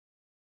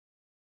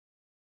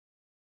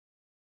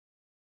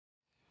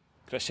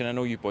Christian, I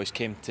know you boys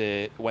came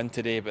to win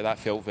today, but that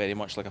felt very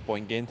much like a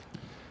point gained.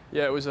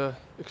 Yeah, it was an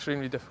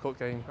extremely difficult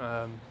game.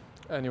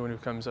 Anyone who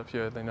comes up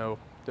here, they know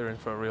they're in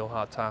for a real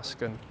hard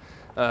task,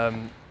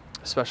 and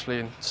especially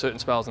in certain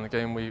spells in the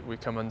game, we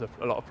come under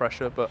a lot of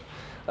pressure. But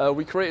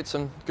we created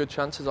some good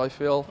chances, I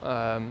feel.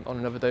 On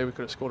another day, we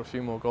could have scored a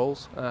few more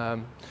goals.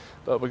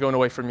 But we're going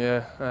away from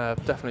here,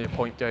 definitely a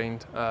point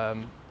gained,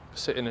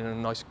 sitting in a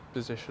nice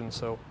position,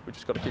 so we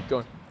just got to keep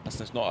going.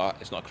 Listen, it's not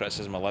a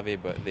criticism of Livy,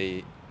 but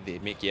they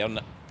make you earn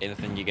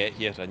anything you get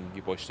here, and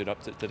you boys stood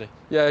up to it today.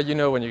 Yeah, you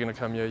know when you're going to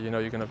come here, you know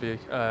you're going to be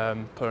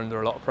put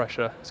under a lot of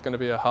pressure. It's going to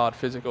be a hard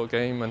physical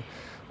game, and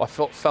I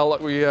felt like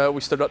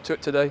we stood up to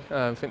it today.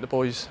 I think the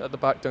boys at the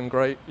back done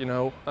great. You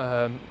know,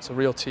 it's a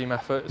real team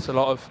effort. It's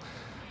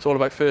all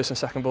about first and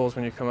second balls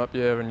when you come up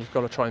here, and you've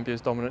got to try and be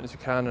as dominant as you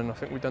can. And I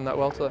think we've done that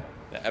well today.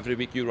 Every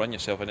week you run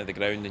yourself into the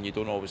ground, and you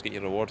don't always get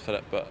your reward for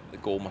it, but the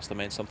goal must have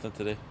meant something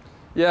today.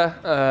 Yeah,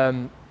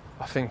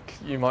 I think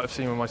you might have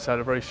seen with my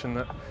celebration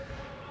that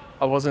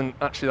I wasn't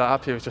actually that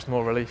happy. It was just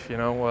more relief, you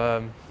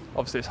know.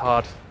 Obviously it's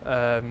hard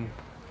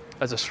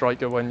as a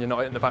striker when you're not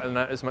hitting the back of the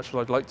net as much as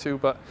I'd like to,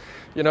 but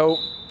you know,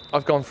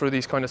 I've gone through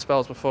these kind of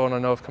spells before, and I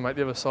know I've come out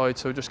the other side,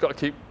 so just got to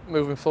keep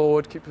moving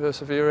forward, keep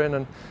persevering,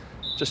 and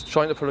just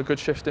trying to put a good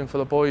shift in for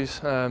the boys,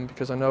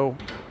 because I know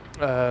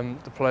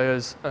the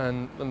players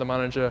and the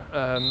manager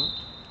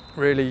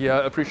really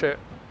appreciate it.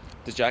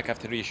 Does Jack have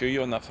to reassure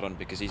you on that front,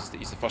 because he's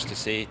the first to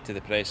say to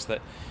the press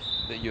that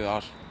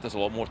there's a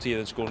lot more to you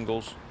than scoring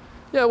goals?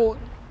 Yeah, well,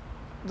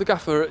 the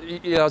gaffer,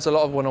 he has a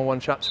lot of one-on-one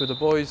chats with the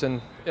boys,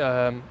 and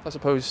I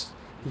suppose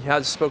he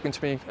has spoken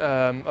to me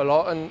a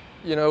lot, and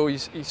you know,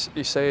 he's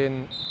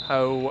saying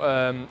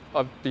how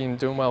I've been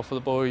doing well for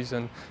the boys,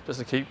 and just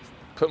to keep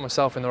putting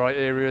myself in the right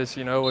areas,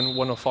 you know, and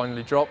one will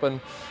finally drop,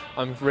 and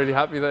I'm really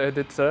happy that I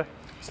did today.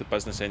 It's the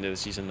business end of the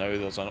season now.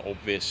 There's an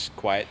obvious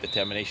quiet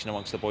determination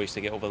amongst the boys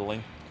to get over the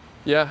line.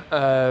 Yeah,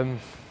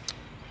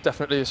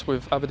 definitely. It's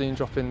with Aberdeen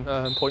dropping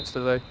points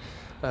today.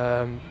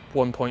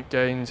 1 point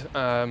gained.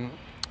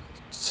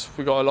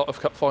 We've got a lot of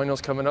cup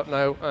finals coming up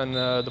now, and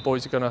the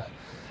boys are going to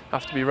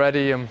have to be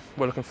ready, and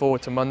we're looking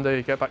forward to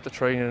Monday, get back to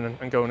training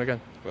and going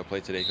again. Well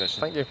played today,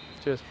 Christian. Thank you.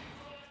 Cheers.